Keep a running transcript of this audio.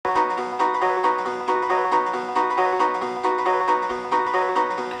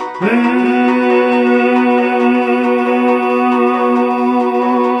Move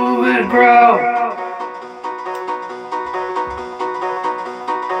it, bro.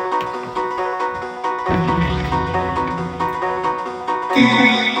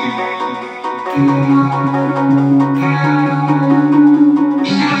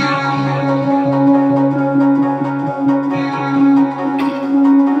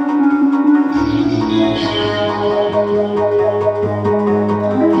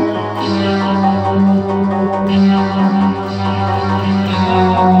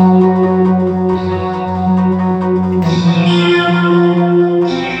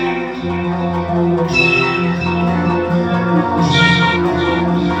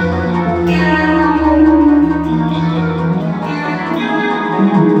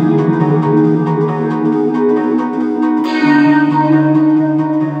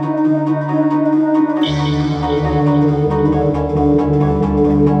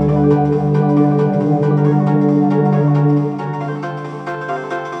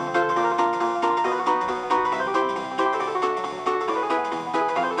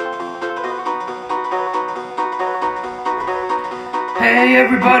 Hey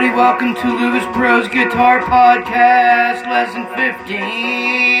everybody, welcome to Lewis Bros Guitar Podcast, Lesson 15,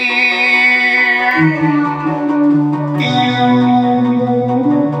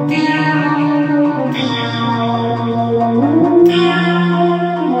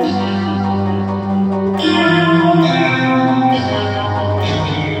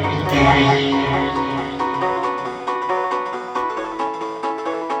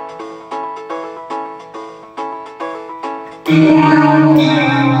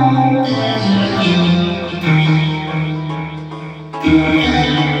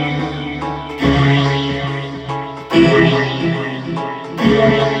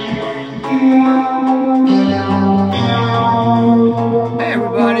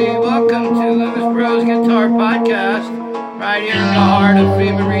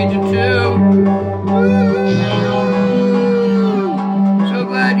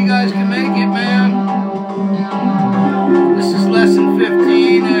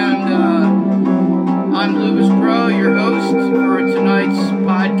 and I'm Lewis Pro, your host for tonight's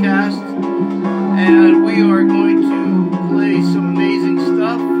podcast, and we are going to play some amazing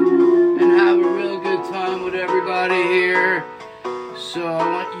stuff and have a real good time with everybody here. So I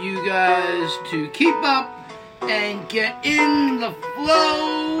want you guys to keep up and get in the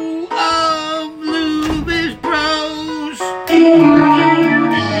flow of Lewis Bros.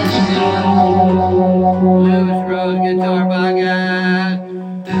 Lewis Bros Guitar Podcast.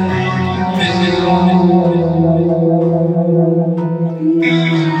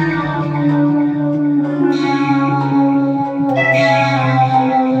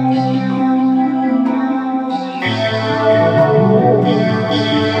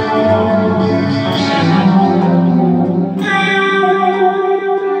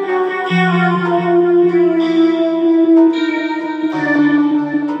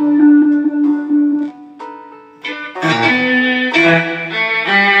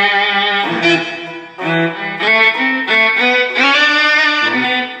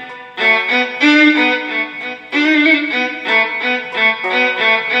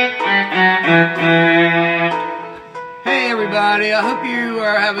 I hope you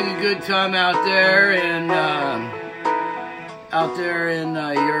are having a good time out there in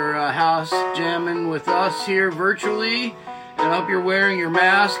your house jamming with us here virtually, and I hope you're wearing your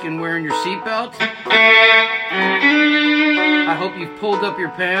mask and wearing your seatbelt. I hope you've pulled up your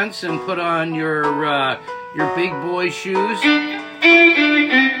pants and put on your big boy shoes,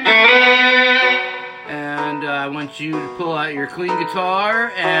 and I want you to pull out your clean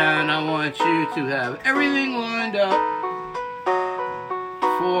guitar, and I want you to have everything lined up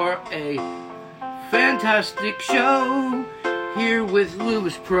for a fantastic show here with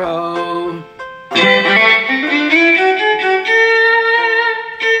Lewis Pro.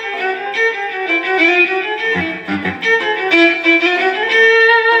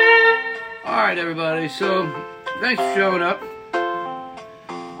 Alright everybody, so thanks for showing up.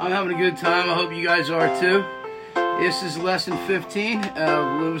 I'm having a good time, I hope you guys are too. This is lesson 15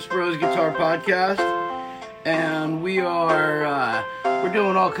 of Lewis Bros Guitar Podcast, and we're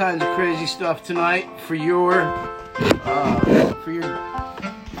doing all kinds of crazy stuff tonight for your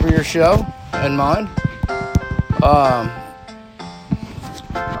show and mine.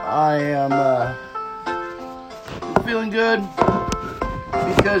 I am feeling good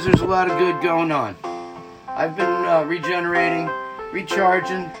because there's a lot of good going on. I've been regenerating,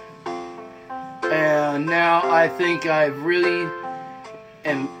 recharging, and now I think I really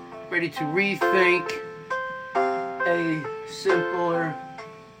am ready to rethink a simpler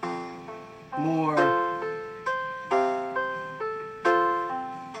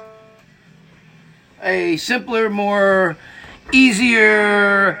more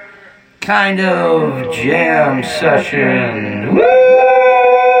easier kind of jam session. Woo!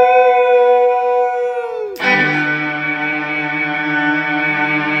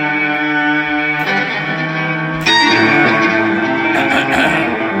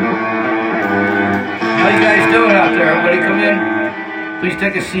 How you guys doing out there? Everybody come in. Please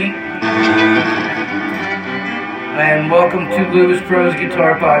take a seat. And welcome to Lewis Pro's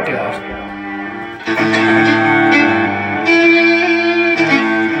Guitar Podcast.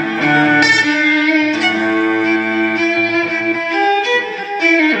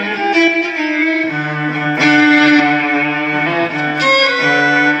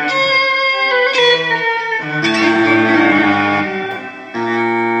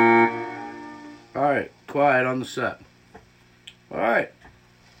 Alright, quiet on the set. Alright.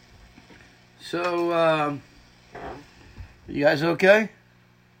 So, you guys okay?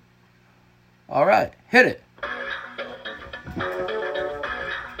 Alright, hit it.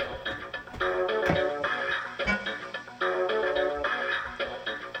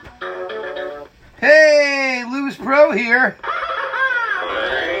 Hey, Lewis Pro here.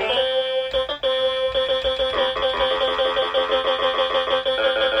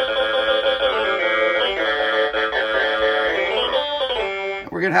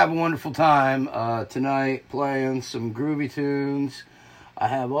 We're going to have a wonderful time tonight playing some groovy tunes. I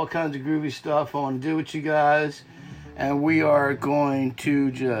have all kinds of groovy stuff I want to do with you guys. And we are going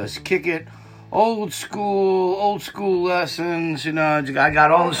to just kick it. Old school lessons. You know, I got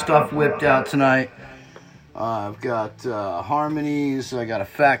all the stuff whipped out tonight. I've got harmonies, I got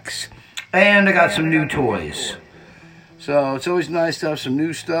effects, and I got some new toys. So it's always nice to have some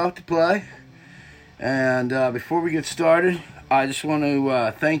new stuff to play. And before we get started, I just want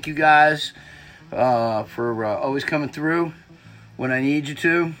to thank you guys for always coming through when I need you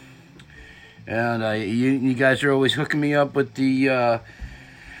to. And you guys are always hooking me up with the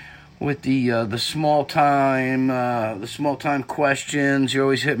small time questions. You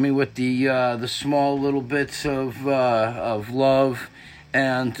always hit me with the small little bits of love,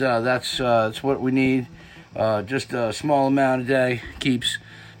 and that's what we need. Just a small amount a day keeps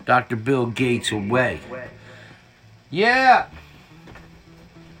Dr. Bill Gates away. Yeah.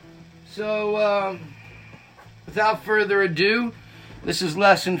 So without further ado, this is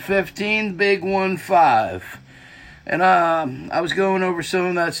lesson 15, Big 1-5. And I was going over some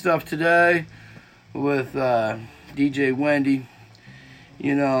of that stuff today with DJ Wendy.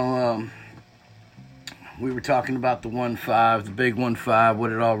 You know, we were talking about the 1-5, the big 1-5,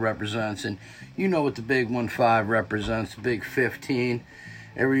 what it all represents. And you know what the big 1-5 represents, the big 15.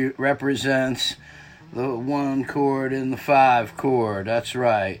 It represents the 1 chord and the 5 chord. That's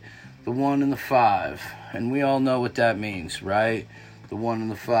right, the 1 and the 5. And we all know what that means, right? The 1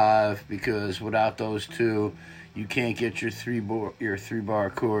 and the 5, because without those two, you can't get your three bar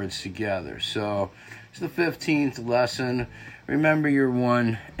chords together. So it's the 15th lesson. Remember your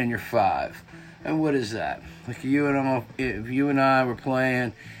 1 and your 5. And what is that? Like if you and I were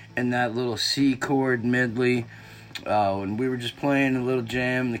playing in that little C chord medley, and we were just playing a little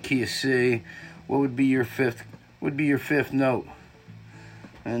jam in the key of C, what would be your fifth? Would be your fifth note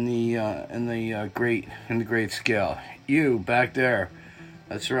in the great scale? You back there.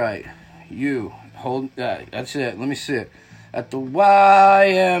 That's right. You. Hold that. That's it. Let me see it. At the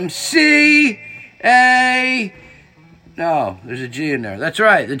YMCA. No, there's a G in there. That's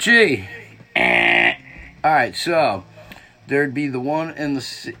right, the G. Alright, so there'd be the 1 in the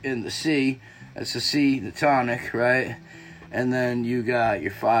C. That's the C, the tonic, right? And then you got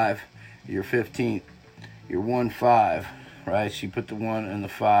your 5, your 15th, your 1-5, right? So you put the 1 and the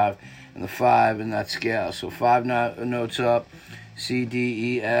 5 in that scale. So 5 notes up. C,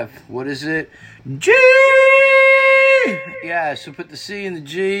 D, E, F. What is it? G! Yeah, so put the C and the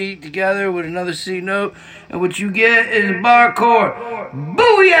G together with another C note, and what you get is a bar chord.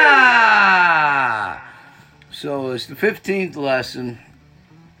 Booyah! So it's the 15th lesson,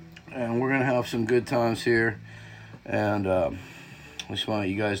 and we're going to have some good times here. And I just want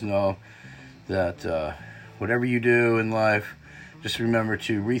you guys know that whatever you do in life, just remember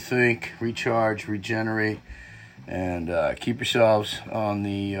to rethink, recharge, regenerate, and keep yourselves on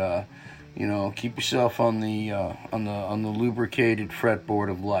the on the lubricated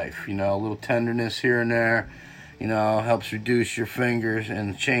fretboard of life. You know, a little tenderness here and there, you know, helps reduce your fingers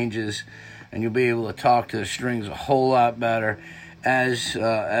and changes, and you'll be able to talk to the strings a whole lot better as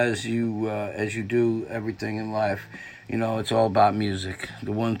you do everything in life. You know, it's all about music.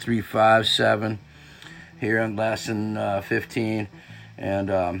 The 1, 3, 5, 7 here on lesson 15.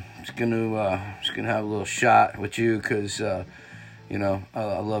 And just gonna have a little shot with you because I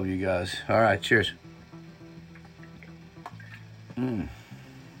love you guys. All right, cheers.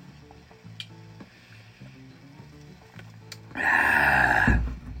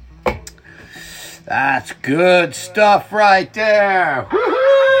 That's good stuff right there. Woo-hoo!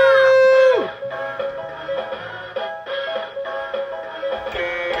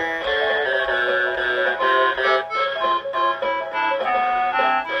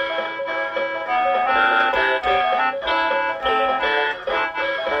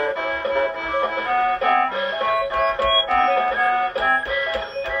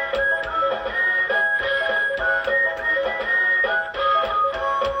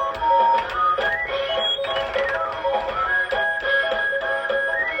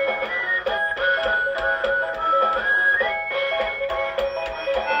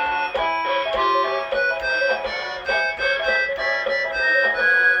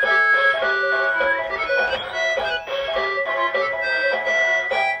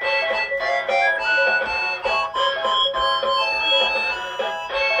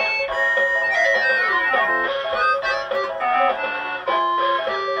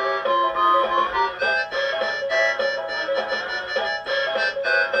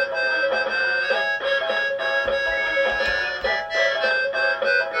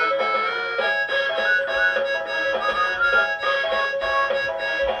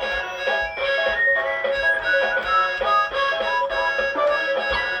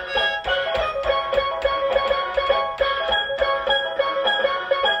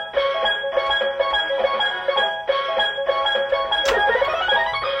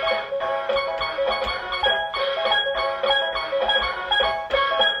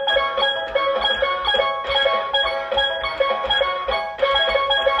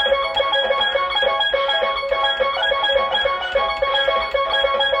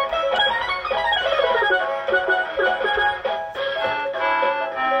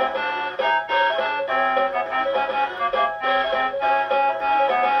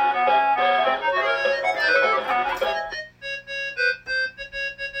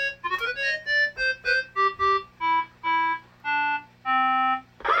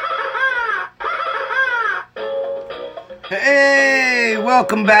 Hey,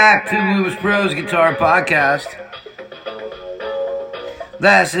 welcome back to Lewis Bros Guitar Podcast.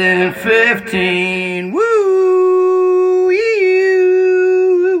 Lesson 15. Woo!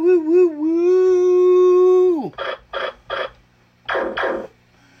 Woo, woo, woo.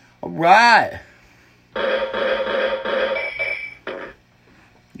 All right.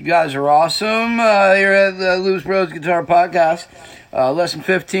 You guys are awesome here at the Lewis Bros Guitar Podcast. Lesson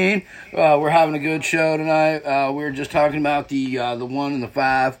 15. We're having a good show tonight. We're just talking about the 1 and the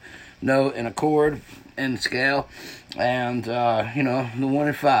 5 note and a chord and scale, and the 1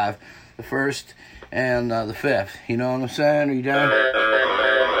 and 5, the first and the 5th. You know what I'm saying? Are you down?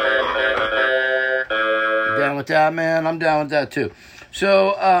 You down with that, man? I'm down with that too.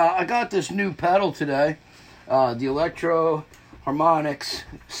 So I got this new pedal today, the Electro Harmonix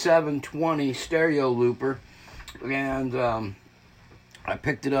 720 stereo looper, and I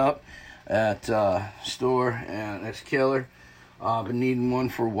picked it up at store, and it's killer. I've been needing one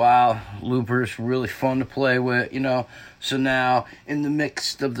for a while. Looper's really fun to play with, So now, in the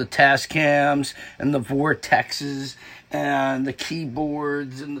mix of the Tascams and the Vortexes and the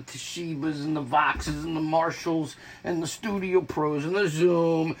keyboards and the Toshibas and the Voxes and the Marshalls and the Studio Pros and the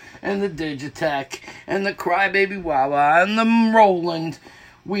Zoom and the Digitech and the Crybaby Wawa and the Roland,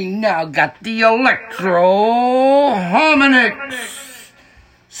 we now got the Electro Harmonix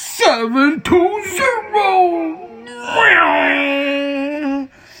 720.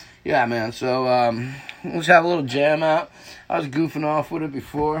 Yeah, man. So let's have a little jam out. I was goofing off with it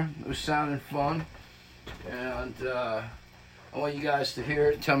before. It was sounding fun, and I want you guys to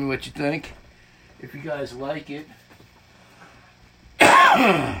hear it and tell me what you think. If you guys like it,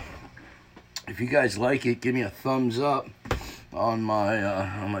 give me a thumbs up on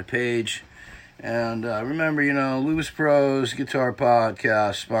my page. And remember, Lewis Bros Guitar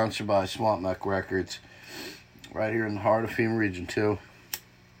Podcast, sponsored by Swamp Neck Records, right here in the heart of FEMA Region 2.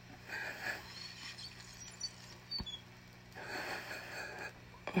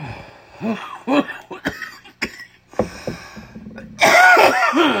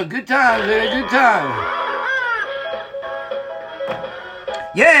 Good time, man, good time.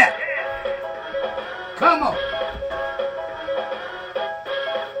 Yeah! Come on!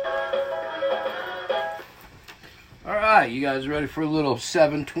 Alright, you guys ready for a little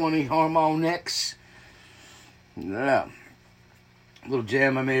 720 Harmonix? Yeah. A little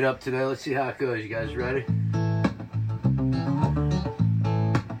jam I made up today. Let's see how it goes. You guys ready?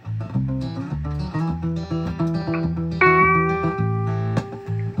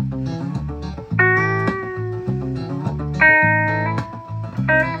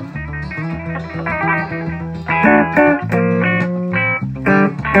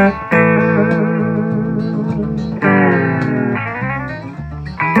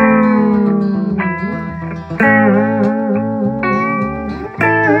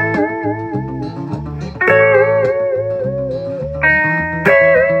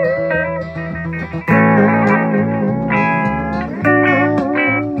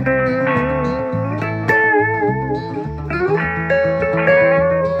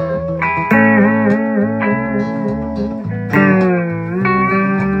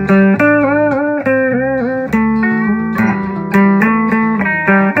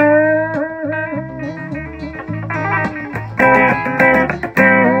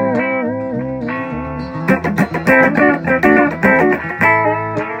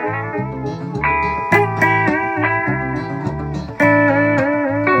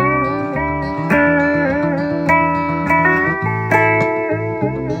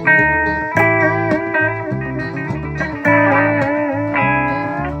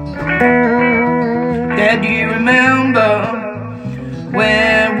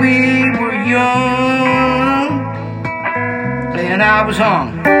 song.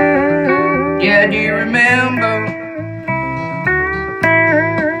 Yeah, do you remember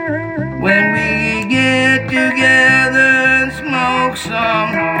when we get together and smoke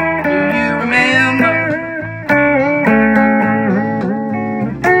some? Do you remember?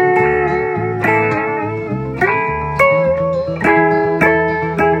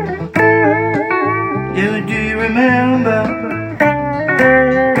 Do you remember?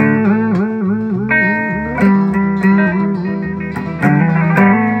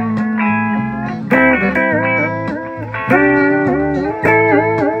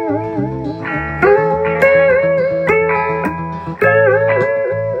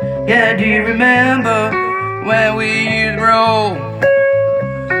 Yeah, do you remember when we used to roll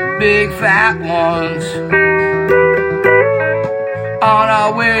big fat ones on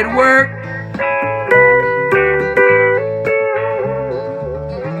our way to work?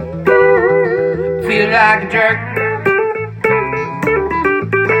 Feel like a jerk.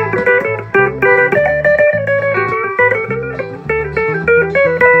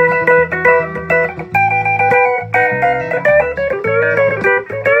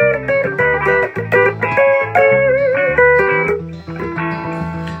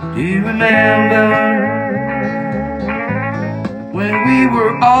 Do you remember when we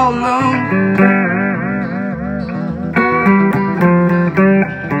were all alone?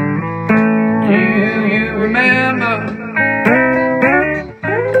 Do you remember?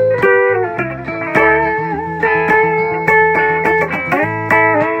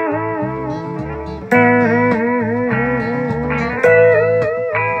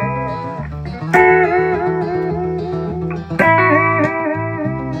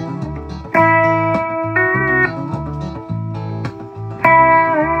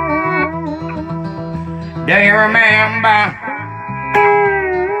 Do you remember?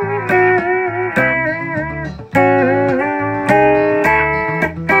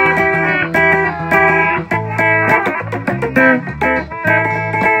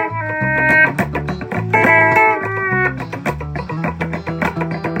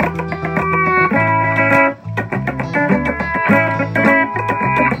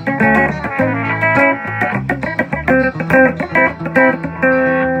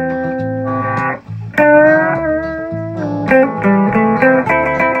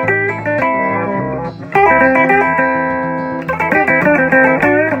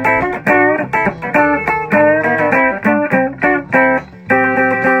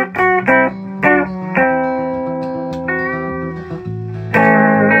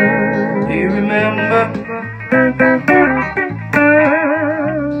 Do you remember?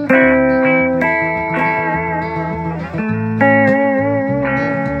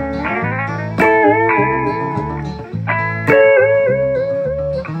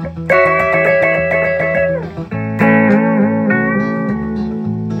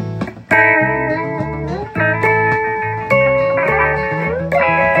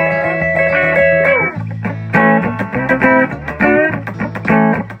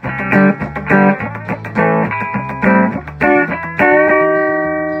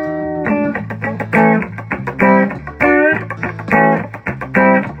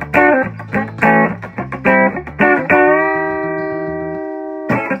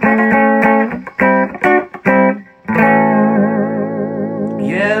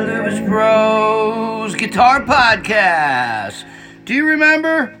 Yeah, Lewis Bros Guitar Podcast. Do you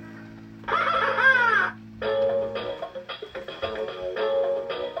remember?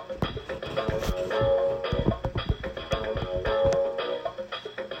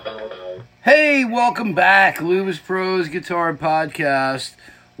 Hey, welcome back, Lewis Bros Guitar Podcast.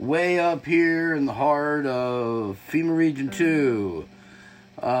 Way up here in the heart of FEMA Region 2.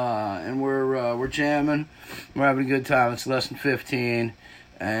 And we're jamming. We're having a good time. It's less than 15.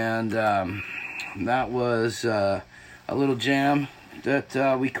 And that was a little jam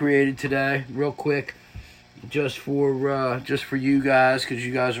that we created today, real quick, just for you guys, because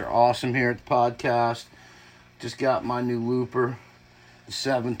you guys are awesome here at the podcast. Just got my new looper, the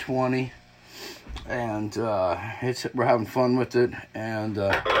 720, and we're having fun with it, and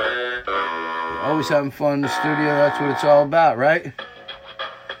always having fun in the studio. That's what it's all about, right?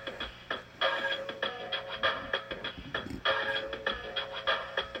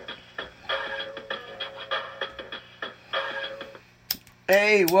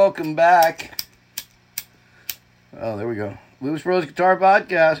 Hey, welcome back. Oh, there we go. Lewis Bros Guitar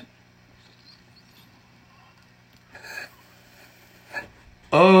Podcast.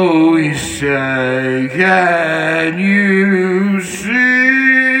 Oh, you say, can you see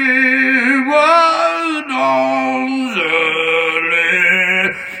what dawns early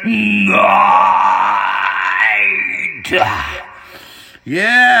night?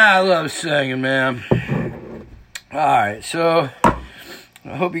 Yeah, I love singing, man. Alright, so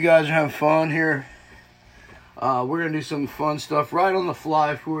I hope you guys are having fun here. We're going to do some fun stuff right on the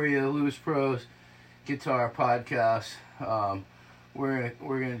fly for you, Lewis Pro's Guitar Podcast. We're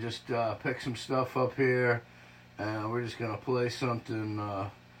gonna just pick some stuff up here, and we're just gonna play something,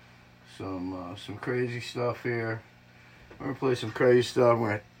 some crazy stuff here. We're gonna play some crazy stuff. We're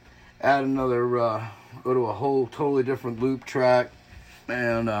gonna add another, go to a whole totally different loop track,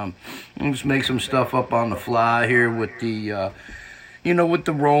 and we'll just make some stuff up on the fly here with the, with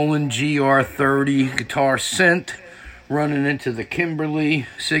the Roland GR30 guitar synth running into the Kimberly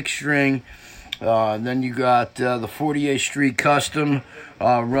 6-string. Then you got the 48th Street Custom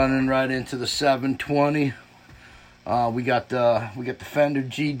running right into the 720. We got the Fender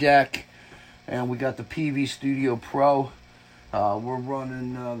G Deck, and we got the PV Studio Pro. We're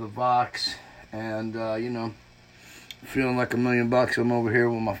running the Vox, and feeling like $1 million. I'm over here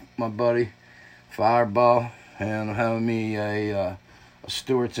with my buddy Fireball, and I'm having me a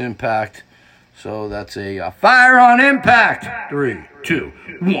Stewart's Impact. So that's a fire on impact. 3, 2,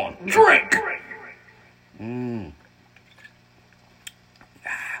 1, drink.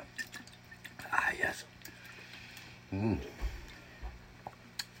 Yes.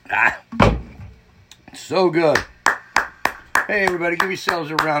 So good. Hey, everybody, give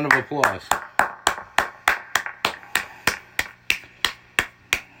yourselves a round of applause.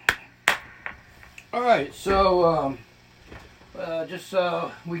 All right, so just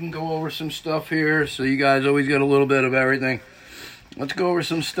we can go over some stuff here. So you guys always get a little bit of everything. Let's go over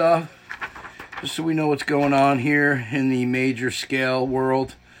some stuff, just so we know what's going on here in the major scale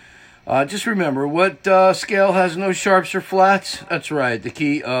world. Just remember, what scale has no sharps or flats? That's right, the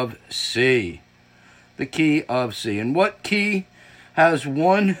key of C. The key of C. And what key has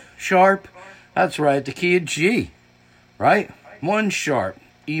one sharp? That's right, the key of G. Right? One sharp,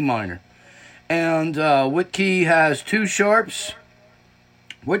 E minor. And what key has two sharps?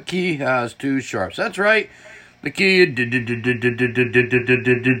 What key has two sharps? That's right, the key of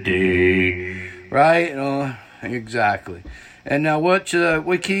D. Right? Exactly. And now what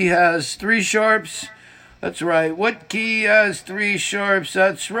key has three sharps? That's right. What key has three sharps?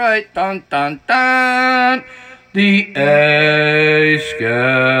 That's right. Dun, dun, dun. The A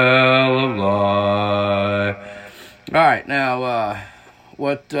scale of life. All right. Now,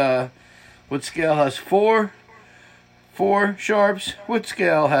 what scale has four sharps? What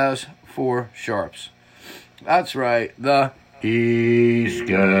scale has four sharps? That's right. The E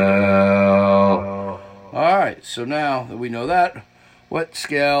scale. All right, so now that we know that, what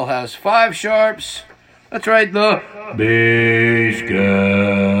scale has 5 sharps? That's right, the B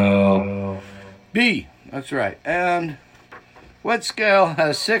scale. B, that's right. And what scale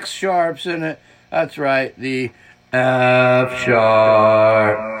has 6 sharps in it? That's right, the F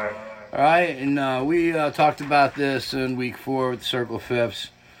sharp. All right, and we talked about this in week 4 with circle fifths.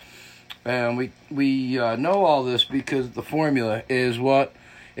 And we know all this because the formula is what?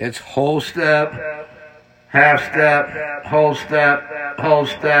 It's whole step, half step, whole step, whole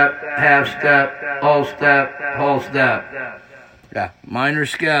step, half step, whole step, whole step. Yeah, minor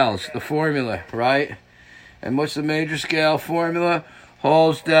scales, the formula, right? And what's the major scale formula?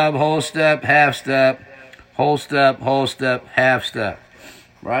 Whole step, half step, whole step, half step.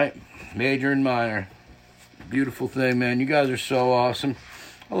 Right? Major and minor. Beautiful thing, man. You guys are so awesome.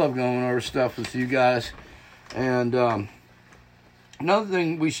 I love going over stuff with you guys. And another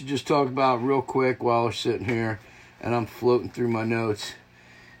thing we should just talk about real quick while we're sitting here and I'm floating through my notes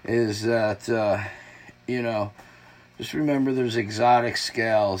is that, just remember there's exotic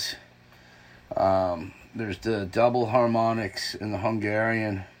scales. There's the double harmonics in the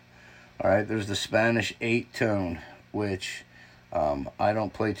Hungarian. All right, there's the Spanish 8-tone, which I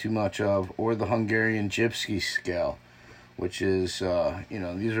don't play too much of, or the Hungarian Gypsy scale, which is,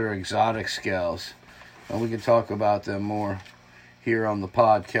 these are exotic scales. And we can talk about them more here on the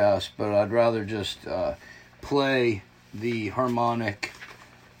podcast, but I'd rather just play the harmonic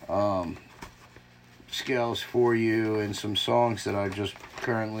scales for you and some songs that I just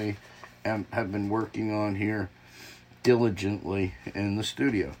currently have been working on here diligently in the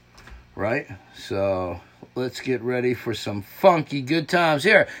studio, right? So let's get ready for some funky good times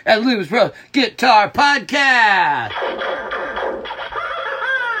here at Lewis Pro's Guitar Podcast.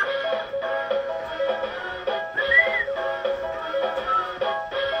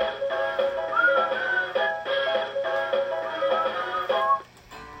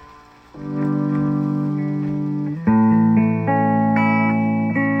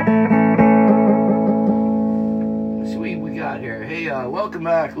 Welcome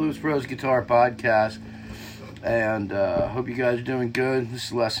back, Lewis Pro's Guitar Podcast. and hope you guys are doing good. This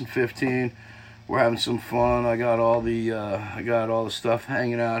is lesson 15. We're having some fun. I got all the stuff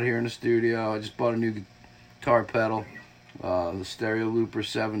hanging out here in the studio. I just bought a new guitar pedal, the Stereo Looper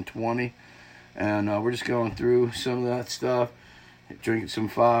 720, and we're just going through some of that stuff, drinking some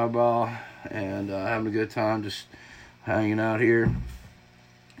Fireball, and having a good time, just hanging out here.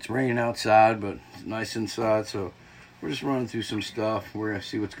 It's raining outside, but it's nice inside, so we're just running through some stuff. We're going to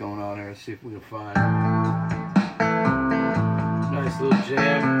see what's going on here. See if we can find a nice little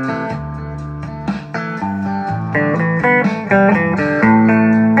jam.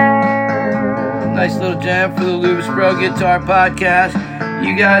 Nice little jam for the Lubus Pro Guitar Podcast.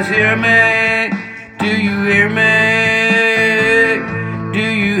 You guys hear me? Do you hear me? Do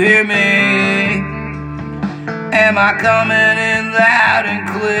you hear me? Am I coming in loud and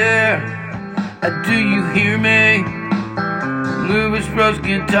clear? Do you hear me? Lubus Pro's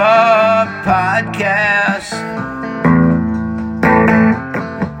Guitar Podcast.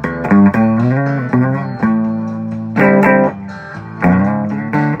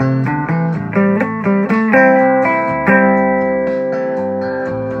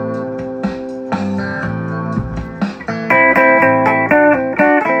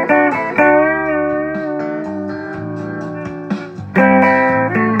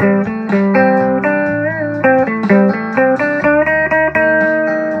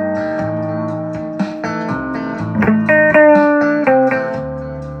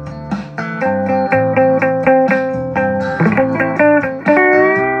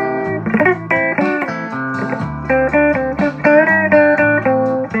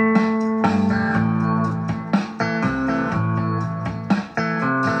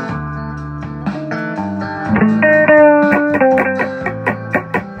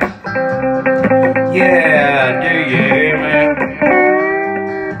 Yeah, do you hear me?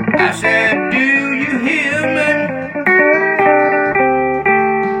 I said, do you hear me?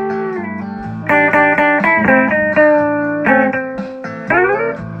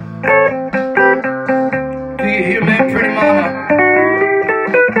 Do you hear me, pretty mama?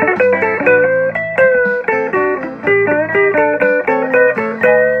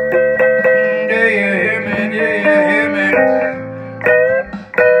 Do you hear me? Do you hear me?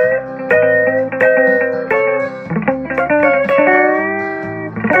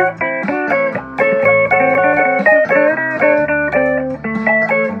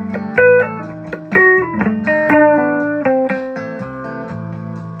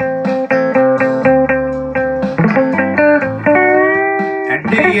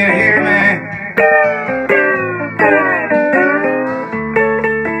 Do you hear me?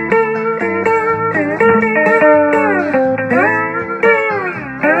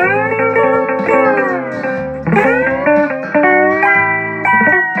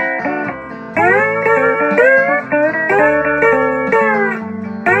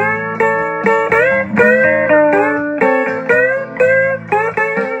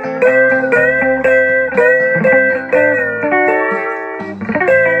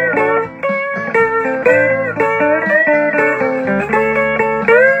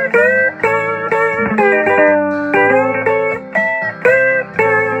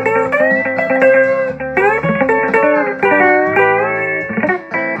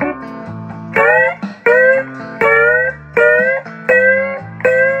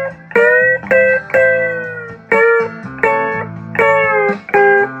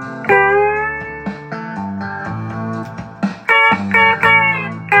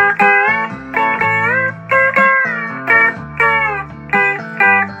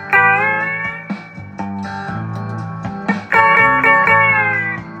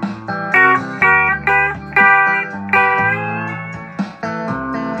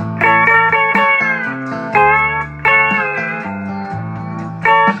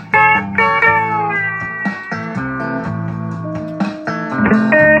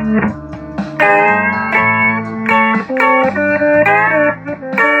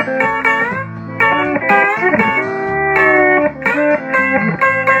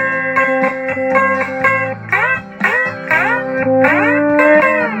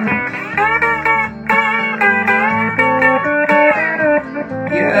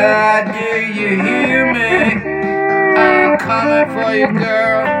 Yeah, do you hear me? I'm coming for you,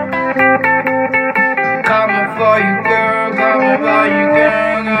 girl. Coming for you, girl. Coming for you,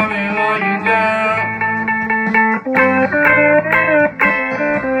 girl. Coming for you, girl.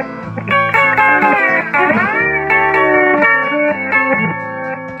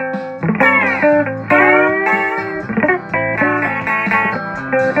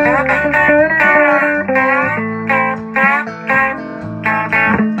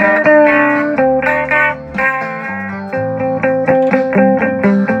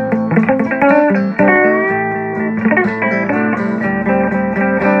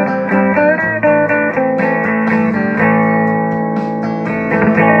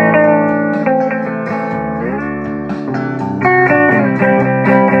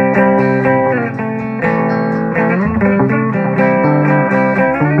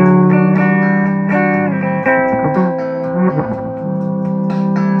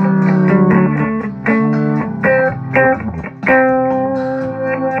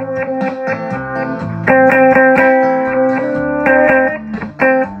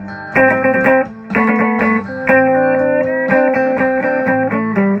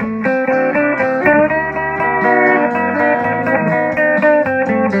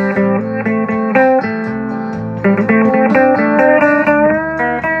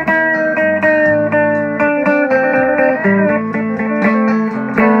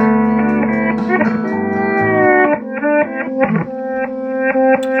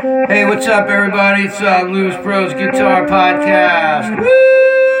 Hey, what's up, everybody? It's Louis Pro's Guitar Podcast. Woo!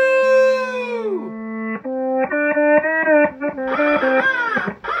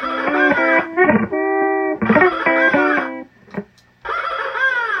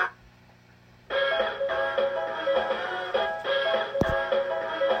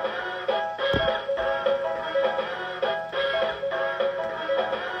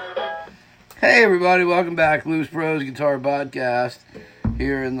 Hey, everybody, welcome back. Louis Pro's Guitar Podcast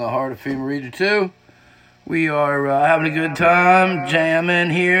here in the heart of FEMA Region 2. We are having a good time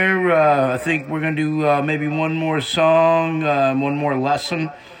jamming here. I think we're going to do maybe one more song, one more lesson.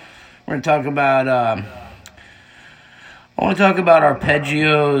 We're going to talk about, I want to talk about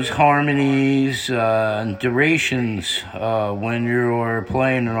arpeggios, harmonies, and durations when you're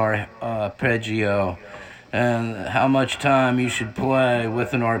playing an arpeggio, and how much time you should play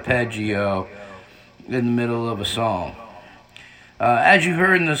with an arpeggio in the middle of a song. As you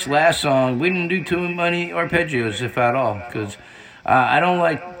heard in this last song, we didn't do too many arpeggios, if at all, because I don't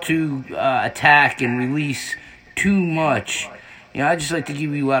like to attack and release too much. I just like to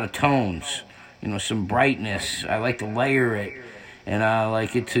give you a lot of tones, some brightness. I like to layer it, and I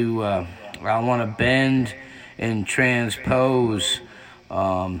like it to, I want to bend and transpose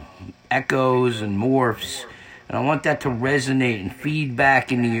echoes and morphs, and I want that to resonate and feed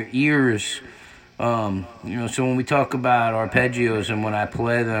back into your ears. So when we talk about arpeggios and when I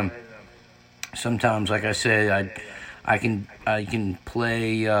play them, sometimes, like I said, I can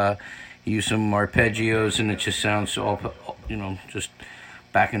play use some arpeggios, and it just sounds all, just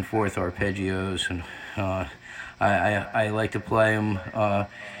back and forth arpeggios, and I like to play them,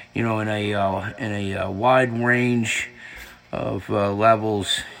 in a wide range of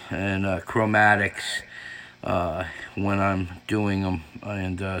levels and chromatics when I'm doing them,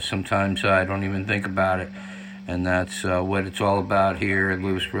 and sometimes I don't even think about it, and that's what it's all about here at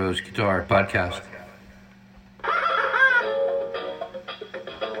Louis Pro's Guitar Podcast.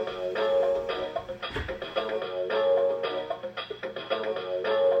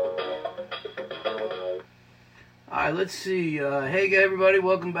 Alright, let's see. Hey everybody,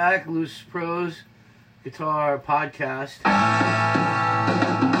 welcome back. Louis Pro's Guitar Podcast.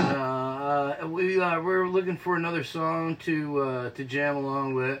 We're looking for another song to jam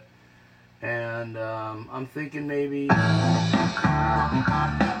along with, and I'm thinking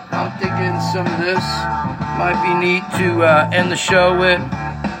some of this might be neat to end the show with.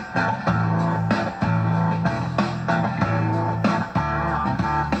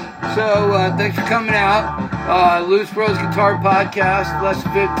 So thanks for coming out. Louis Pro's Guitar Podcast,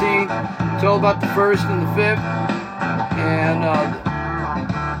 lesson 15. It's all about the first and the fifth, and the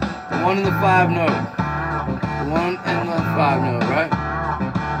 1 and the 5 note. The 1 and the 5 note, right?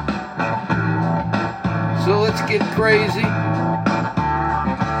 So let's get crazy.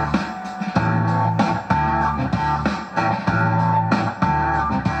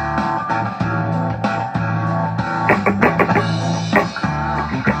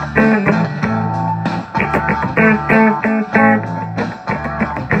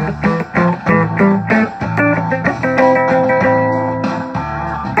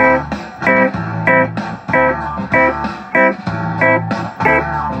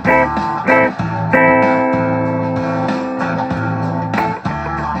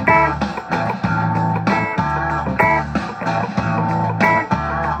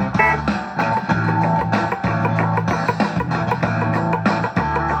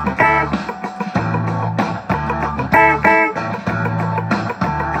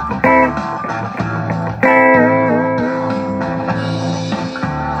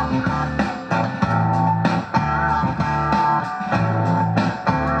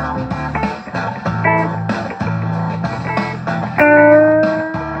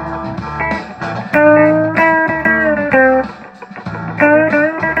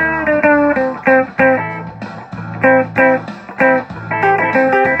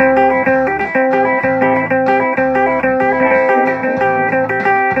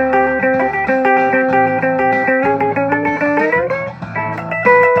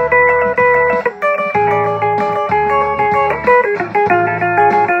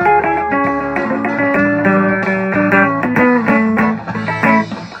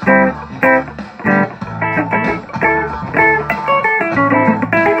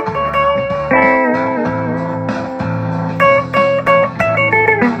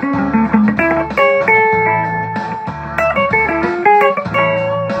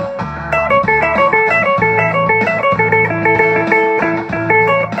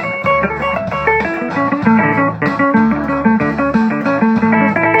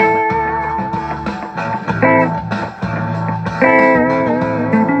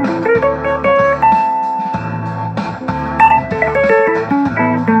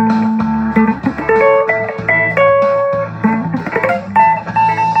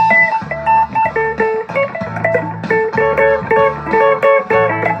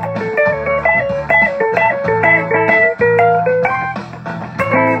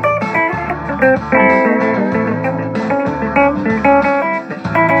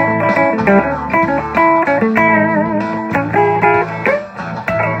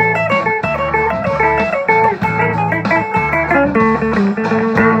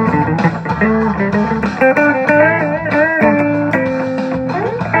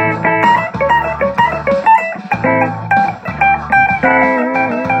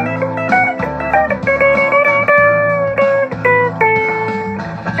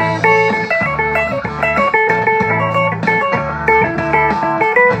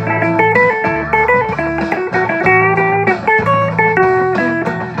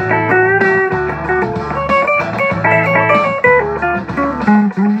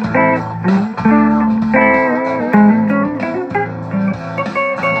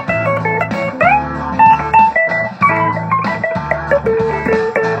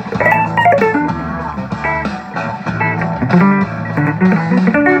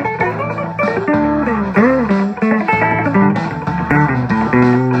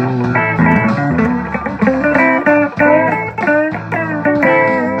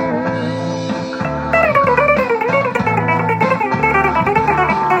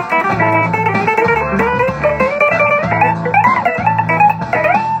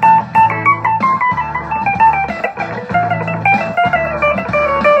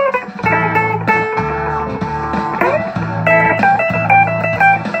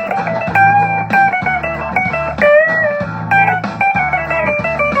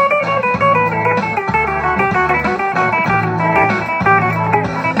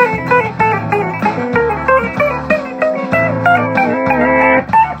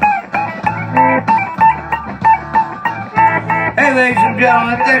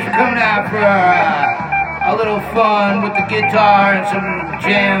 thanks for coming out for a little fun with the guitar and some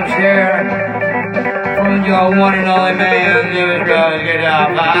jams here from your one and only man, Louis Bros Guitar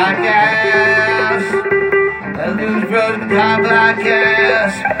Podcast. The Louis Bros Guitar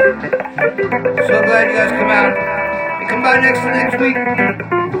Podcast. So glad you guys come out. And come by next week.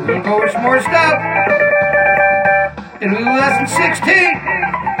 We're gonna go over some more stuff. It'll be lesson 16.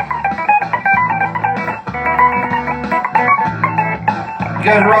 You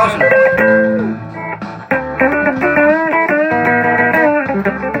guys are awesome.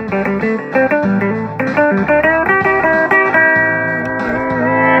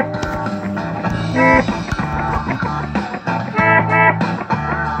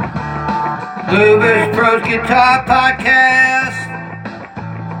 Louis Bros Guitar Podcast.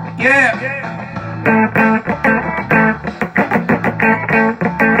 Yeah.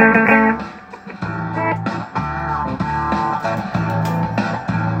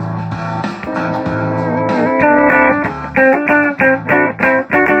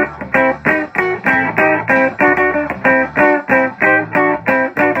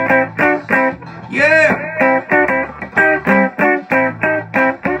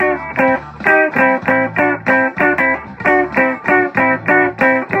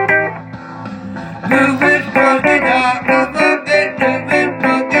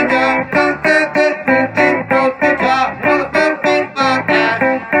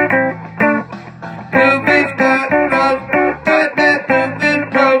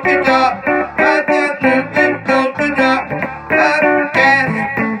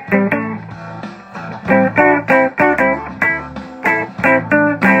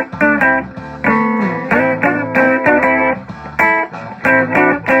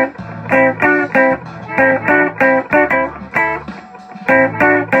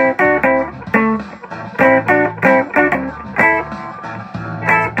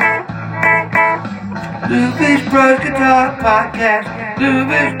 Louis Bros Guitar Podcast.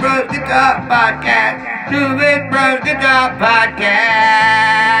 Louis Bros Guitar Podcast. Louis Bros Guitar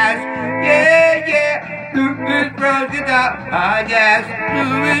Podcast. Yeah, yeah. Louis Bros Guitar Podcast.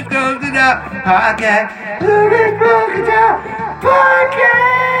 Louis Bros Guitar Podcast. Louis Bros Guitar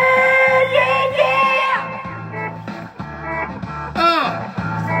Podcast. Yeah, yeah.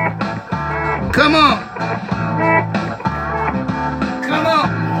 Come on. Come on.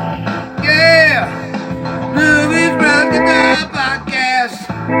 Yeah. Louis Bros Guitar Podcast.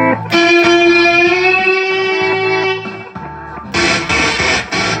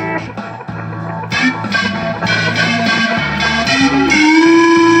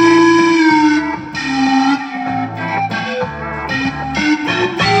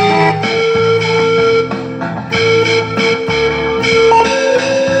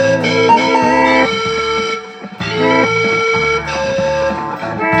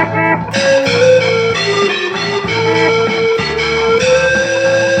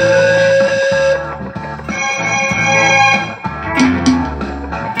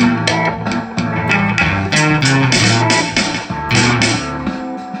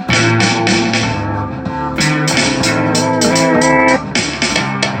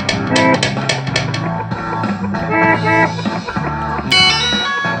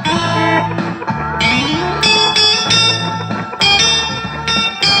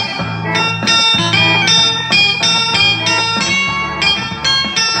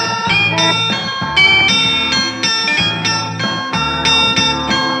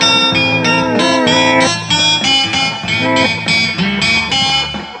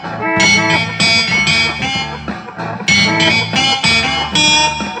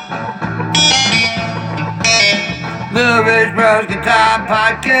 Louis Bros Guitar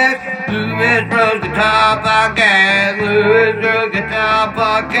Podcast. Louis Bros Guitar Podcast. Louis Bros Guitar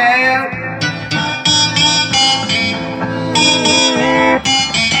Podcast.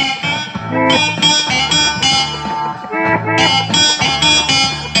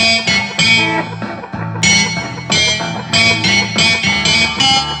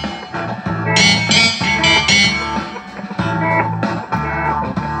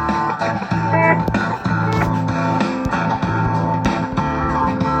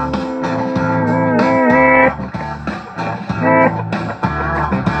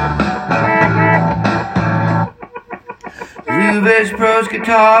 Louis Bros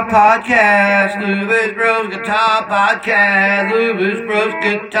Guitar Podcast. Louis Bros Guitar Podcast. Louis Bros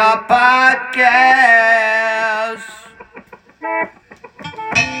Guitar Podcast.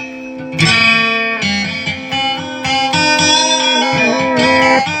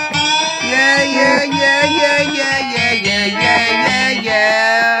 Yeah, yeah, yeah, yeah, yeah, yeah, yeah, yeah, yeah,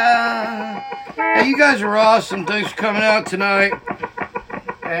 yeah. Hey, you guys are awesome. Thanks for coming out tonight.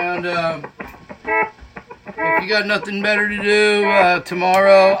 And if you got nothing better to do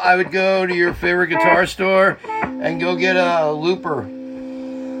tomorrow, I would go to your favorite guitar store and go get a looper.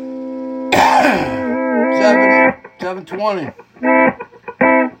 720.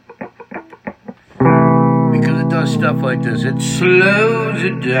 Because it does stuff like this. It slows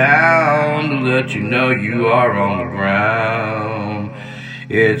it down to let you know you are on the ground.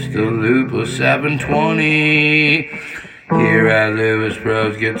 It's the Looper 720 here at Lewis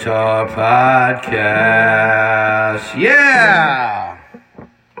Bros Guitar Podcast. Yeah!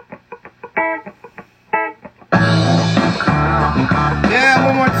 Yeah,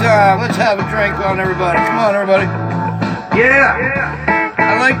 one more time. Let's have a drink on everybody. Come on, everybody. Yeah!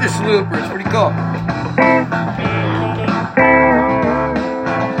 I like this looper. It's pretty cool.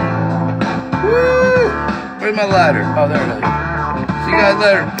 Woo! Where's my lighter? Oh, there it is. See you guys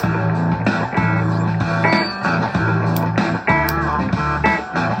later.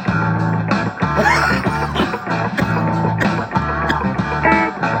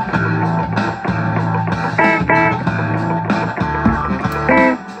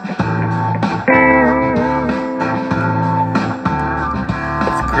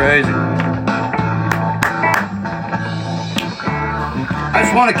 Crazy. I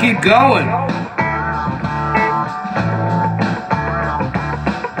just want to keep going.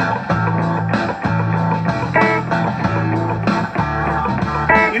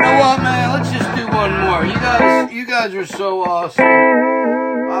 You know what, man? Let's just do one more. You guys are so awesome.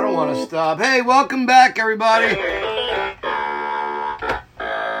 I don't want to stop. Hey, welcome back, everybody.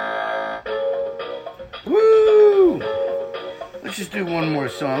 Woo! Let's just do one more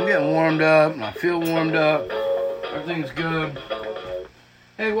song. I'm getting warmed up, and I feel warmed up. Everything's good.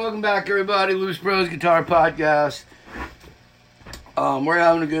 Hey, welcome back, everybody. Loose Bros Guitar Podcast. We're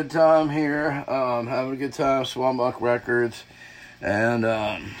having a good time here. Having a good time. Swambuck Records. And,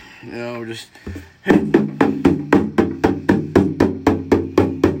 we're just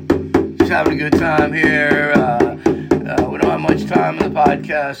having a good time here. We don't have much time in the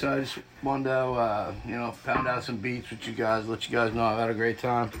podcast, so I just wanted to, pound out some beats with you guys, let you guys know I've had a great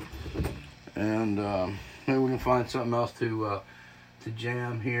time, and maybe we can find something else to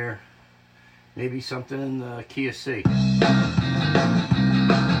jam here. Maybe something in the key of C.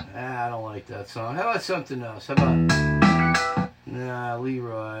 I don't like that song. How about something else? How about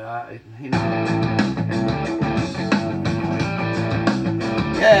Leroy?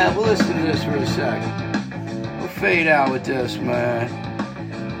 Yeah, we'll listen to this for a second. We'll fade out with this, man.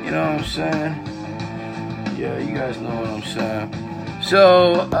 You know what I'm saying? Yeah, you guys know what I'm saying.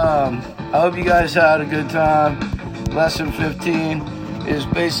 So, I hope you guys had a good time. Lesson 15 is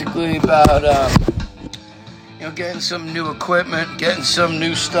basically about, getting some new equipment, getting some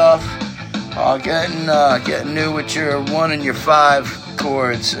new stuff, getting new with your 1 and your 5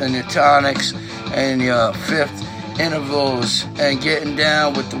 chords and your tonics and your 5th intervals, and getting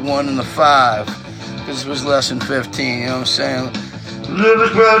down with the 1 and the 5. This was lesson 15, you know what I'm saying?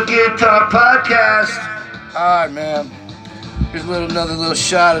 Lewis Bros Guitar Podcast. Alright, man. Here's another little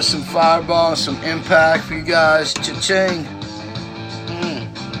shot of some Fireball, some Impact for you guys. Cha-ching.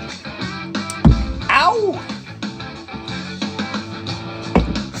 Ow!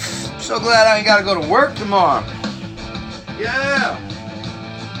 So glad I ain't got to go to work tomorrow. Yeah.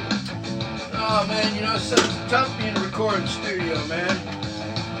 Oh, man, it's tough being in a recording studio, man.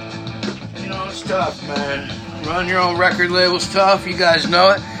 It's tough, man. Run your own record label's tough. You guys know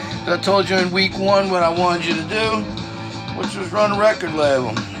it. I told you in week 1 what I wanted you to do, which was run a record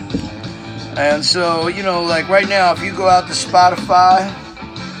label. And so, like right now, if you go out to Spotify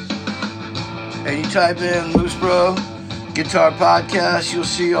and you type in Loose Bro Guitar Podcast, you'll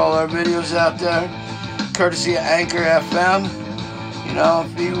see all our videos out there, courtesy of Anchor FM.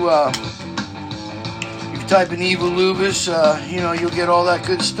 If you type in Evil Lubis, you'll get all that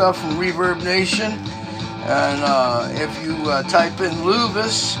good stuff from Reverb Nation. And if you type in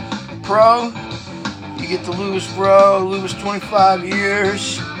Lubis Pro, you get the Lewis Bro, Lewis 25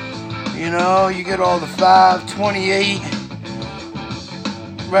 years. You get all the 528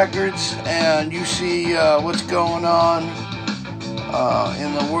 records, and you see what's going on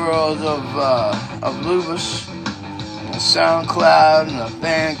in the world of Lubis, SoundCloud and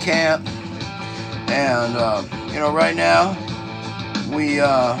Bandcamp. And right now we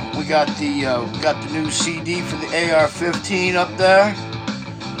got the new CD for the AR-15 up there,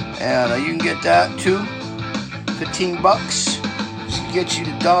 and you can get that too, $15. So get you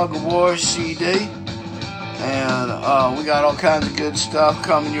the Dog of War CD, and we got all kinds of good stuff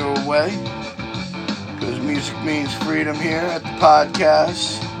coming your way, because music means freedom here at the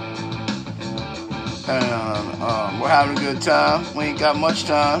podcast. And we're having a good time. We ain't got much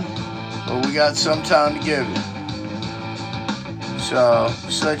time, but we got some time to give it. So,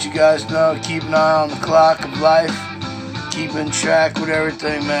 just let you guys know, keep an eye on the clock of life. Keep in track with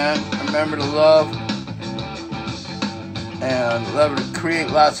everything, man. Remember to love. And remember to create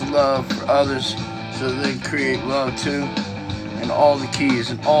lots of love for others so they can create love too. And all the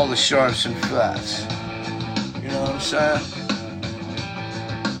keys and all the sharps and flats. You know what I'm saying?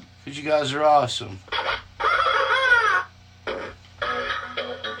 Because you guys are awesome.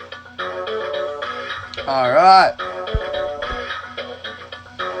 Alright.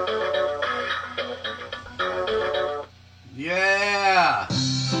 Yeah.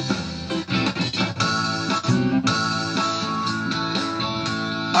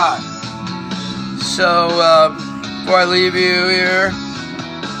 Alright. So, before I leave you here,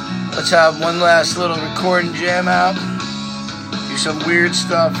 let's have one last little recording jam out. Do some weird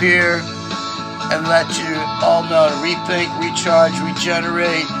stuff here. And let you all know to rethink, recharge,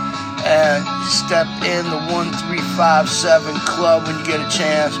 regenerate, and step in the 1357 club when you get a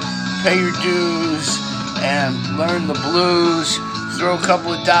chance. Pay your dues and learn the blues. Throw a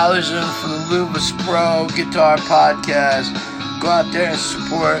couple of dollars in for the Lubus Pro Guitar Podcast. Go out there and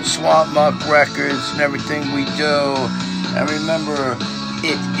support Swamp Muck Records and everything we do. And remember,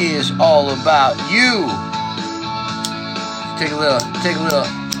 it is all about you. Take a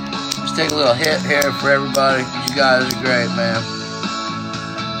little hit here for everybody. You guys are great, man.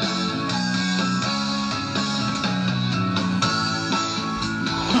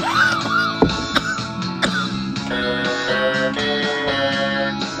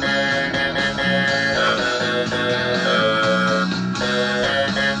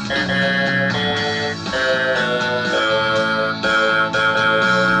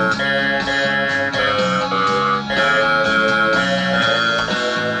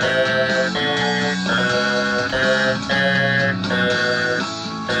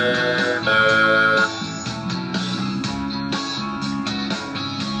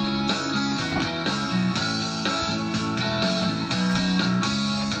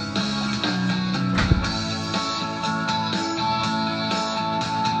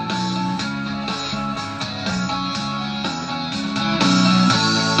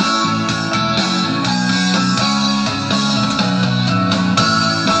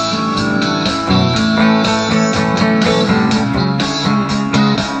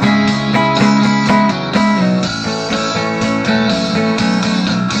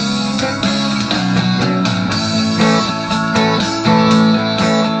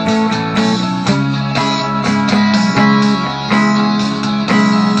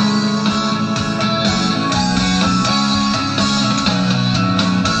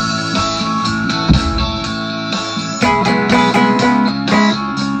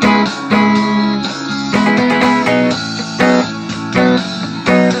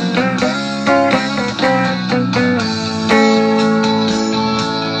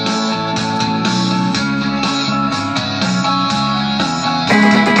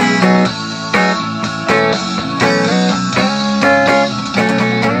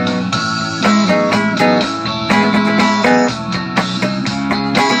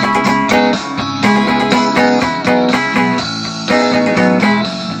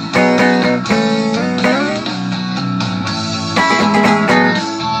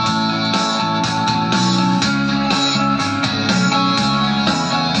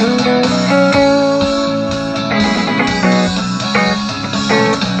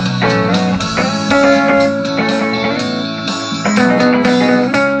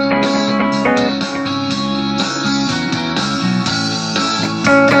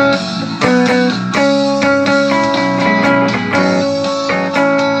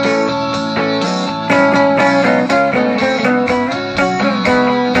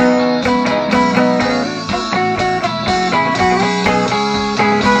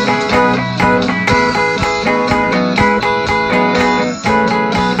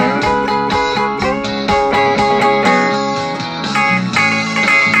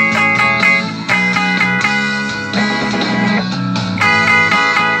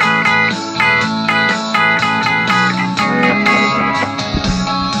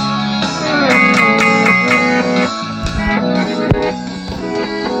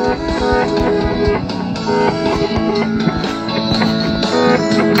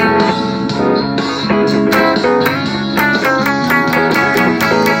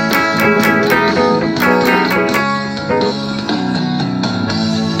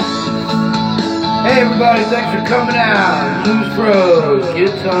 everybody, thanks for coming out. Lubus Pro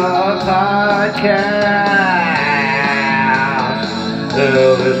Guitar Podcast.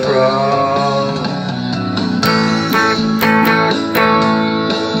 Lubus Pro.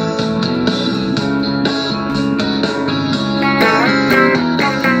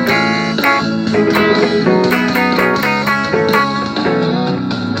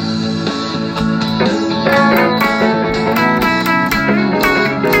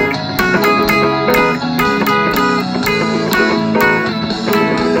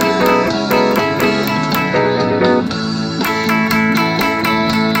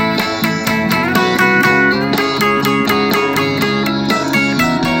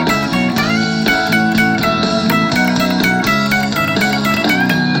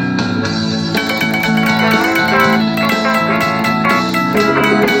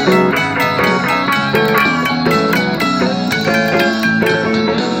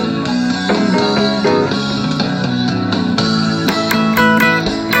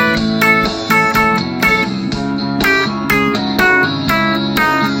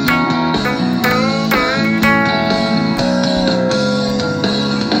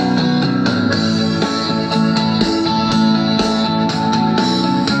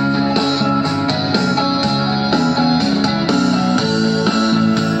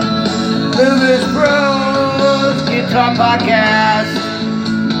 Talk Podcast.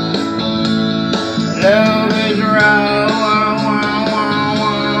 Lewis Rowe,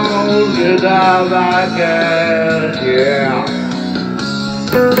 the Talk Podcast, yeah.